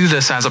view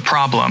this as a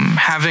problem,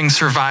 having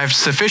survived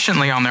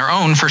sufficiently on their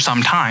own for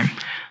some time.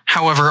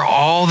 However,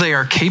 all they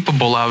are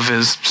capable of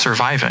is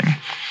surviving.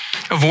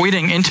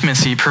 Avoiding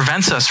intimacy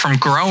prevents us from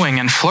growing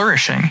and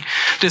flourishing.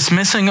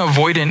 Dismissing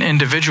avoidant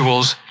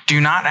individuals do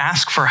not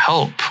ask for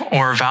help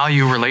or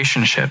value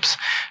relationships.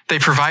 They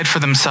provide for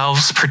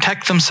themselves,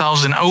 protect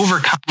themselves, and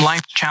overcome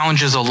life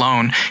challenges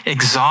alone,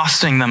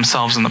 exhausting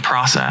themselves in the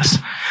process.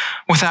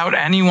 Without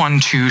anyone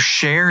to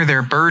share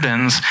their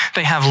burdens,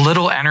 they have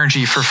little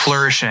energy for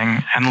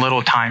flourishing and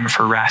little time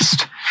for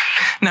rest.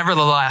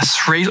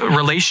 Nevertheless,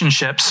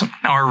 relationships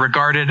are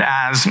regarded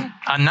as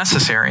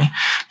unnecessary.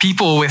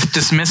 People with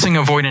dismissing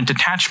avoidant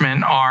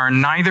attachment are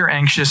neither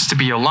anxious to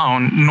be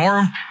alone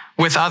nor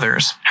with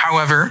others.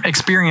 However,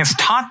 experience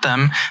taught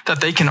them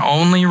that they can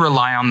only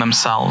rely on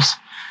themselves.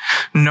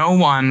 No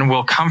one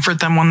will comfort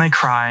them when they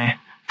cry,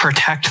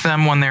 protect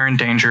them when they're in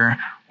danger,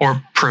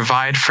 or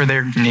provide for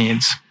their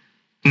needs.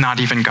 Not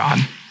even God.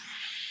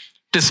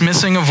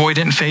 Dismissing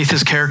avoidant faith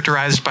is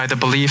characterized by the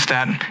belief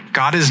that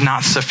God is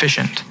not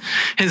sufficient.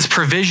 His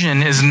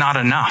provision is not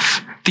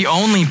enough. The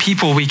only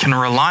people we can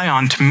rely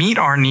on to meet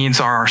our needs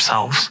are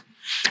ourselves.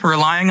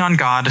 Relying on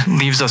God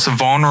leaves us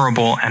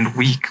vulnerable and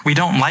weak. We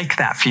don't like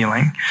that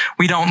feeling.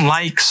 We don't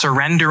like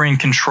surrendering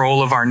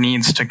control of our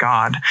needs to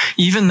God,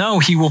 even though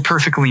He will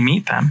perfectly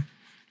meet them.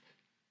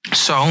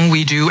 So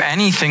we do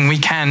anything we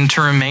can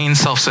to remain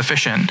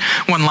self-sufficient.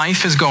 When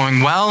life is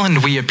going well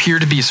and we appear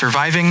to be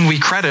surviving, we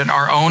credit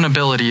our own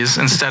abilities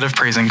instead of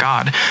praising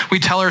God. We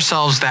tell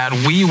ourselves that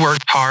we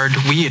worked hard,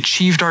 we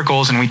achieved our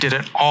goals, and we did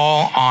it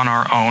all on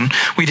our own.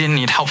 We didn't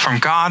need help from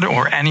God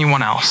or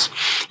anyone else.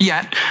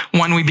 Yet,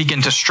 when we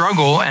begin to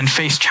struggle and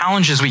face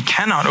challenges we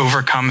cannot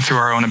overcome through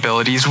our own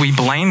abilities, we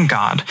blame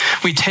God.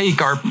 We take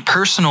our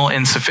personal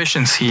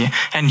insufficiency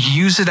and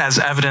use it as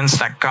evidence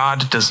that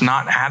God does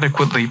not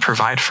adequately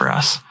provide for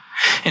us.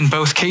 In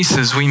both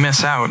cases, we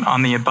miss out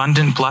on the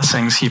abundant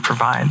blessings he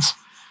provides.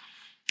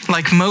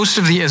 Like most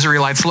of the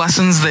Israelites'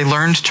 lessons, they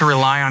learned to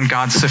rely on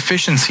God's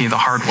sufficiency the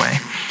hard way.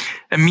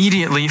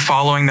 Immediately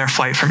following their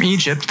flight from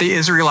Egypt, the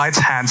Israelites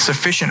had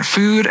sufficient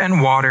food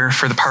and water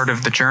for the part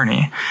of the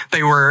journey.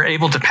 They were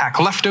able to pack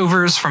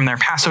leftovers from their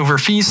Passover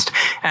feast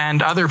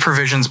and other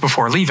provisions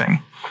before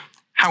leaving.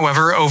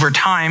 However, over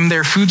time,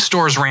 their food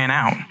stores ran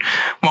out.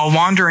 While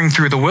wandering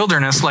through the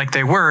wilderness like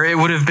they were, it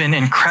would have been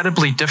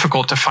incredibly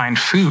difficult to find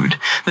food.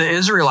 The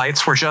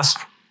Israelites were just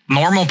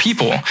normal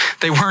people.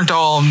 They weren't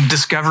all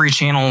Discovery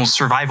Channel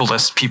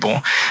survivalist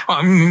people.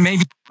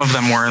 Maybe some of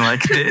them were,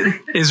 like the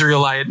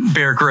Israelite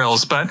Bear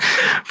Grylls, but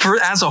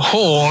as a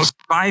whole,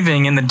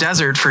 surviving in the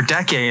desert for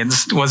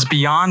decades was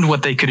beyond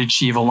what they could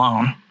achieve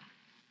alone.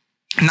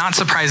 Not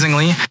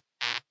surprisingly, it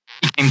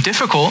became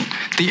difficult.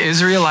 The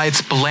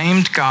Israelites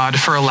blamed God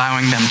for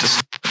allowing them to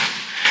starve.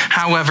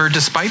 However,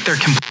 despite their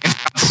complaints,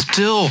 God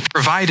still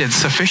provided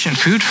sufficient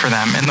food for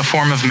them in the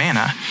form of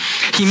manna.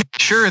 He made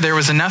sure there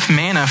was enough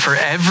manna for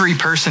every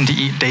person to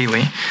eat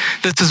daily.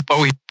 This is what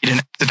we read in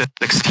Exodus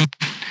 16.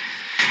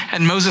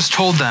 And Moses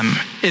told them,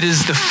 "It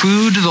is the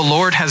food the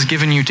Lord has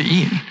given you to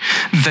eat.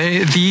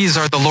 These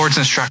are the Lord's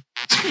instructions.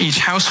 Each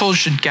household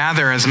should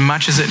gather as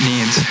much as it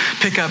needs.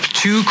 Pick up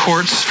 2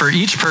 quarts for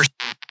each person."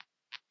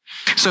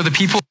 So the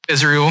people of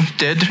Israel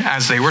did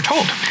as they were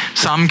told.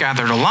 Some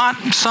gathered a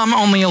lot, some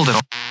only a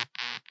little.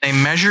 They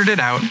measured it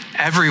out.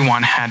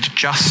 Everyone had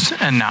just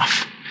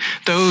enough.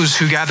 Those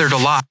who gathered a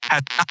lot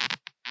had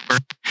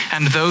enough,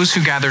 and those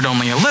who gathered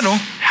only a little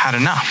had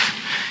enough.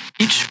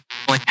 Each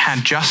family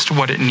had just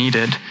what it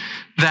needed.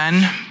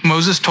 Then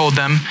Moses told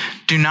them,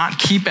 "Do not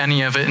keep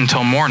any of it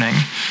until morning."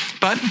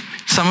 But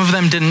some of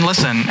them didn't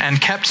listen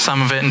and kept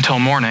some of it until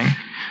morning.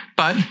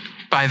 But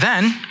by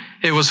then,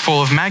 it was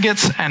full of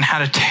maggots and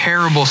had a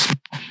terrible smell.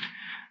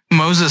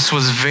 Moses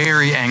was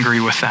very angry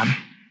with them.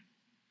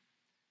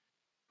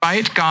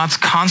 Despite God's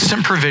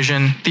constant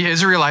provision, the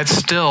Israelites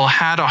still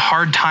had a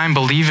hard time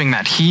believing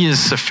that he is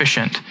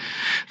sufficient.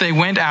 They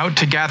went out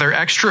to gather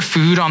extra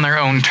food on their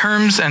own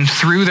terms and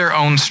through their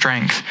own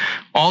strength.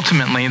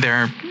 Ultimately,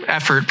 their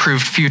effort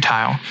proved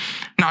futile.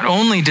 Not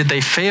only did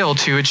they fail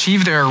to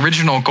achieve their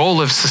original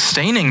goal of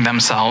sustaining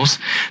themselves,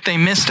 they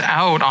missed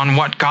out on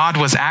what God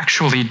was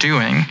actually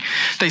doing.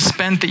 They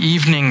spent the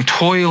evening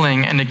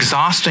toiling and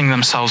exhausting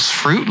themselves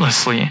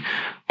fruitlessly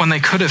when they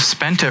could have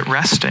spent it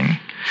resting.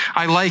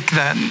 I like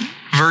that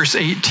verse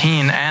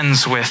 18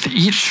 ends with,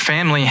 "Each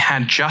family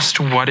had just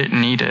what it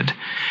needed."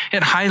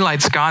 It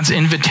highlights God's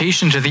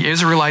invitation to the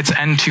Israelites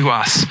and to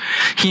us.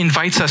 He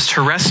invites us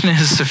to rest in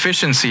his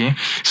sufficiency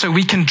so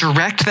we can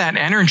direct that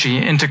energy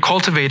into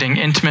cultivating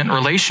intimate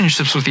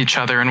relationships with each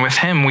other, and with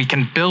him we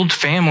can build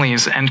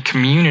families and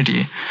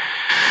community.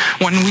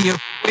 When we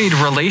avoid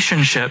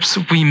relationships,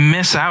 we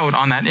miss out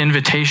on that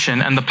invitation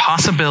and the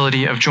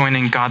possibility of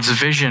joining God's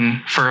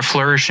vision for a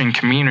flourishing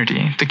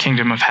community, the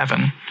kingdom of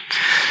heaven.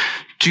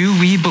 Do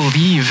we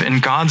believe in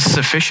God's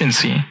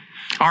sufficiency?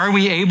 Are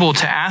we able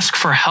to ask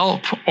for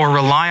help or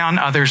rely on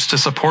others to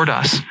support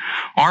us?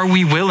 Are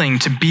we willing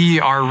to be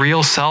our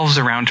real selves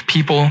around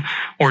people,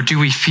 or do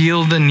we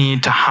feel the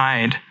need to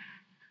hide?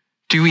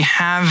 Do we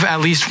have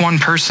at least one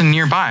person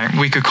nearby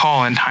we could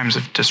call in times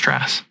of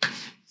distress?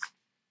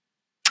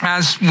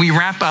 As we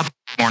wrap up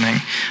this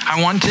morning, I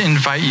want to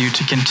invite you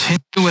to continue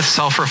with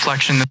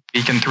self-reflection this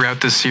week and throughout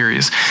this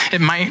series.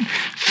 It might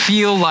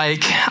feel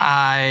like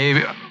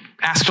I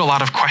asked a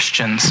lot of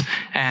questions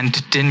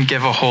and didn't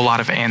give a whole lot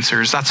of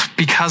answers. That's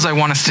because I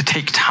want us to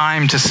take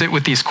time to sit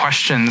with these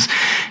questions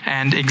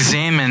and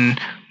examine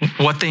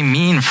what they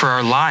mean for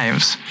our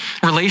lives.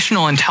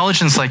 Relational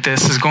intelligence like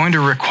this is going to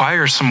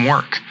require some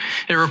work.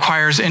 It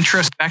requires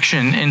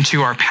introspection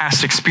into our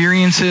past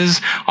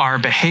experiences, our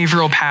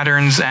behavioral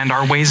patterns, and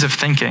our ways of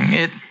thinking.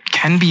 It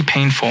can be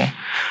painful.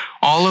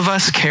 All of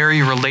us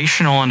carry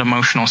relational and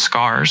emotional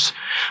scars.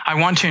 I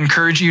want to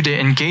encourage you to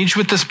engage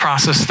with this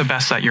process the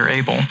best that you're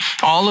able.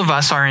 All of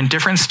us are in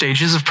different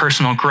stages of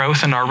personal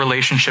growth in our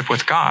relationship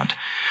with God.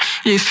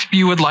 If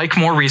you would like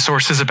more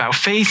resources about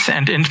faith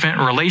and intimate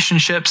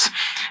relationships,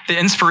 the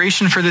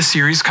inspiration for this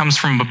series comes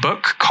from a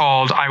book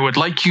called "I Would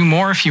Like You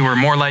More If You Were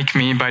More Like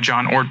Me" by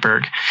John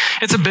Ortberg.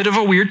 It's a bit of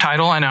a weird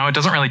title, I know. It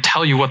doesn't really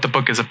tell you what the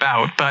book is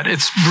about, but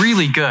it's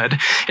really good.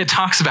 It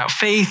talks about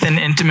faith and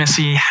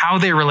intimacy, how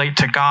they relate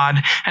to God,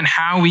 and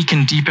how we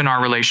can deepen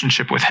our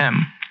relationship with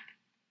him.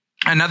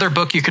 Another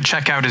book you could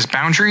check out is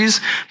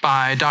Boundaries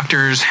by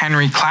Drs.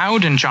 Henry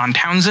Cloud and John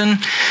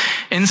Townsend.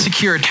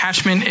 Insecure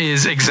attachment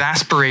is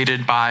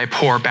exasperated by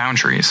poor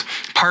boundaries.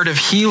 Part of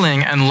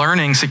healing and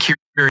learning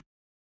security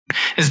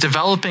is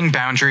developing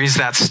boundaries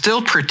that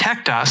still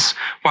protect us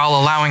while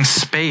allowing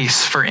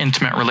space for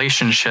intimate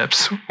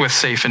relationships with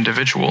safe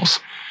individuals.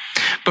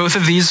 Both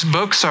of these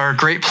books are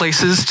great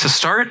places to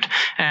start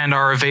and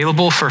are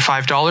available for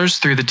 $5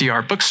 through the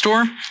DR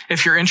bookstore.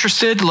 If you're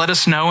interested, let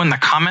us know in the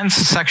comments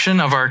section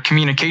of our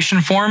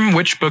communication form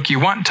which book you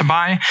want to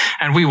buy,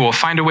 and we will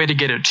find a way to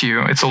get it to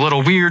you. It's a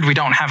little weird. We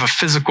don't have a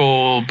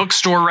physical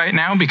bookstore right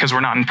now because we're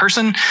not in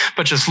person,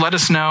 but just let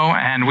us know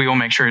and we will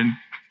make sure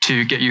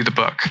to get you the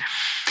book.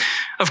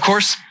 Of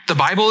course, the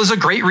Bible is a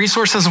great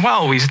resource as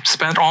well. We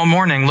spent all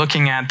morning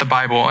looking at the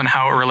Bible and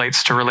how it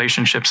relates to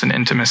relationships and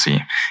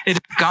intimacy. It is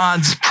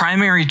God's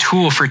primary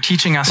tool for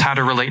teaching us how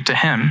to relate to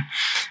Him.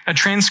 A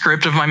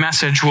transcript of my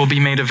message will be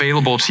made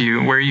available to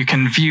you where you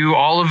can view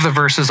all of the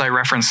verses I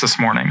referenced this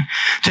morning.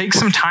 Take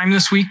some time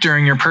this week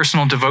during your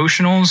personal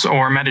devotionals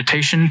or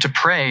meditation to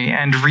pray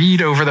and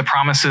read over the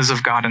promises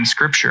of God in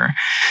Scripture.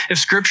 If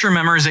Scripture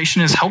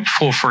memorization is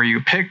helpful for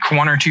you, pick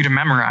one or two to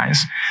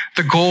memorize.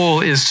 The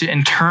goal is to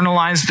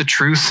internalize the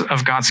truth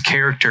of God's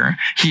character.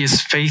 He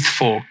is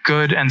faithful,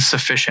 good, and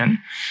sufficient.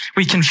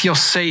 We can feel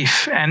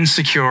safe and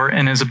secure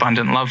in His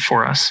abundant love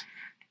for us.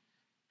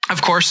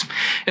 Of course,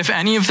 if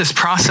any of this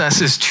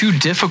process is too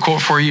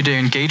difficult for you to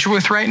engage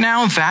with right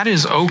now, that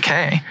is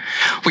okay.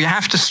 We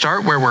have to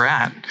start where we're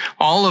at.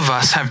 All of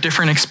us have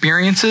different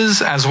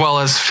experiences as well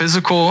as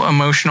physical,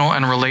 emotional,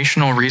 and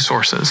relational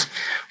resources.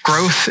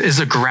 Growth is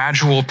a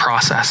gradual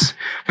process.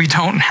 We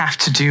don't have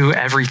to do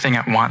everything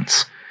at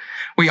once.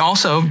 We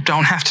also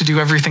don't have to do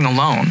everything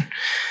alone.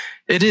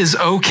 It is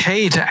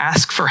okay to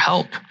ask for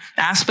help.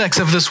 Aspects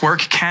of this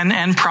work can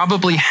and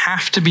probably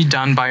have to be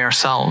done by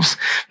ourselves.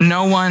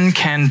 No one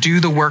can do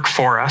the work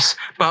for us,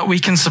 but we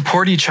can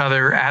support each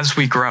other as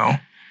we grow.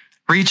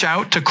 Reach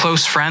out to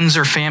close friends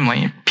or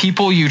family,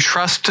 people you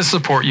trust to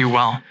support you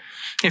well.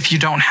 If you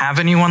don't have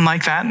anyone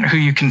like that who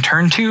you can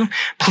turn to,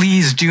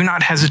 please do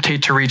not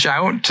hesitate to reach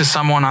out to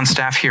someone on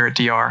staff here at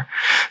DR.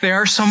 There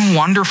are some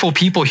wonderful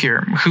people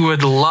here who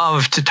would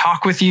love to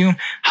talk with you,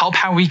 help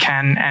how we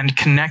can, and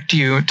connect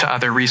you to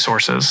other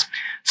resources.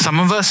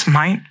 Some of us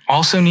might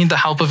also need the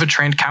help of a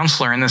trained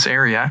counselor in this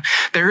area.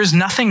 There is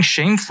nothing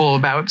shameful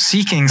about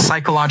seeking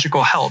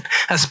psychological help,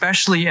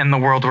 especially in the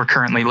world we're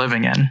currently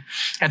living in.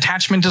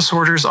 Attachment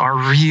disorders are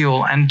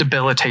real and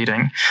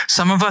debilitating.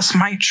 Some of us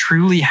might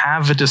truly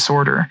have a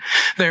disorder.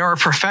 There are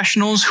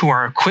professionals who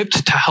are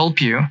equipped to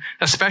help you,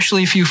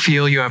 especially if you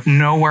feel you have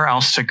nowhere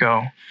else to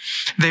go.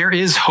 There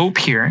is hope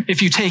here.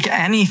 If you take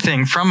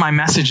anything from my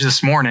message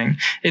this morning,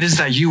 it is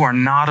that you are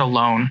not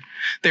alone.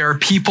 There are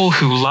people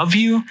who love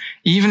you,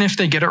 even if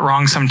they get it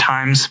wrong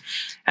sometimes,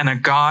 and a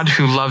God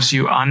who loves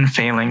you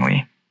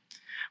unfailingly.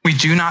 We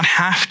do not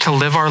have to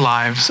live our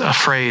lives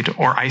afraid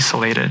or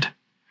isolated.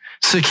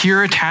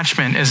 Secure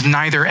attachment is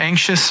neither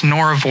anxious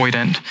nor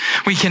avoidant.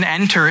 We can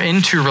enter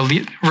into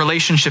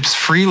relationships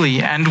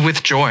freely and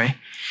with joy.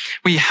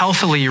 We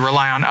healthily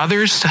rely on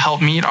others to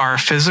help meet our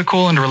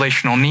physical and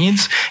relational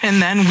needs,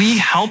 and then we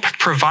help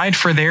provide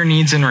for their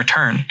needs in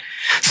return.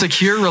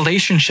 Secure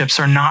relationships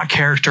are not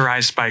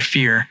characterized by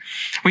fear.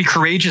 We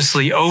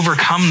courageously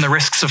overcome the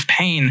risks of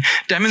pain,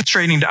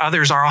 demonstrating to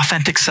others our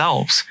authentic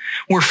selves.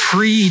 We're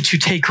free to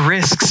take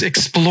risks,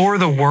 explore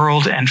the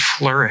world, and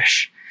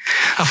flourish.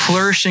 A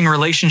flourishing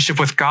relationship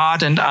with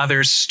God and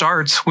others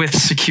starts with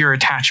secure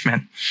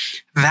attachment.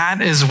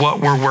 That is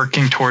what we're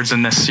working towards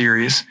in this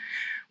series.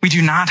 We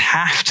do not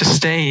have to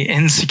stay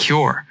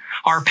insecure.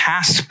 Our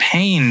past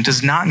pain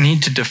does not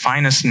need to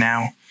define us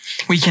now.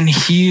 We can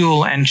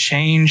heal and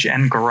change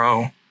and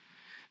grow.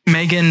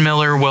 Megan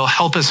Miller will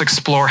help us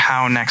explore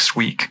how next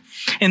week.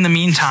 In the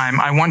meantime,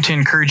 I want to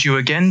encourage you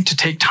again to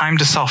take time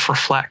to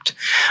self-reflect.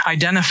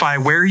 Identify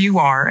where you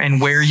are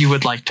and where you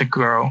would like to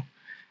grow.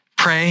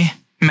 Pray,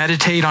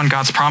 meditate on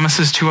God's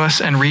promises to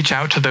us, and reach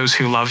out to those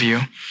who love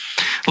you.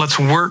 Let's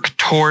work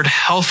toward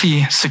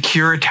healthy,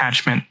 secure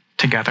attachment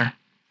together.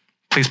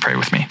 Please pray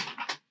with me.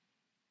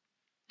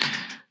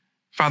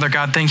 Father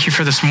God, thank you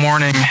for this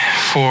morning,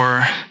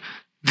 for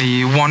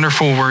the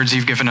wonderful words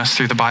you've given us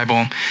through the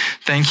Bible.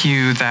 Thank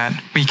you that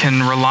we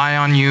can rely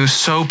on you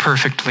so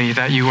perfectly,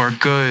 that you are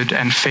good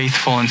and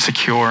faithful and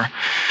secure.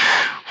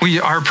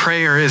 Our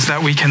prayer is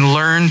that we can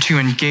learn to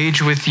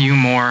engage with you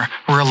more,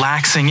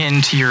 relaxing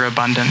into your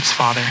abundance,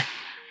 Father.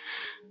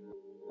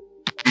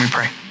 We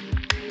pray.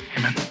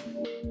 Amen.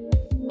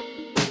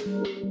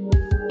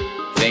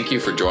 Thank you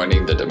for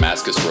joining the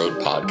Damascus Road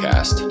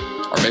podcast.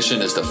 Our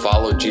mission is to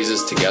follow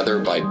Jesus together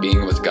by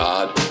being with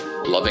God,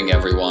 loving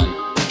everyone,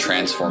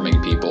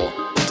 transforming people,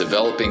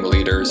 developing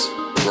leaders,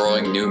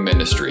 growing new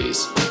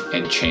ministries,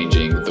 and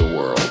changing the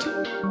world.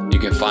 You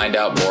can find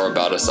out more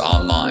about us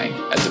online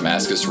at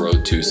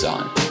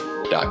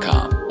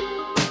DamascusRoadTucson.com.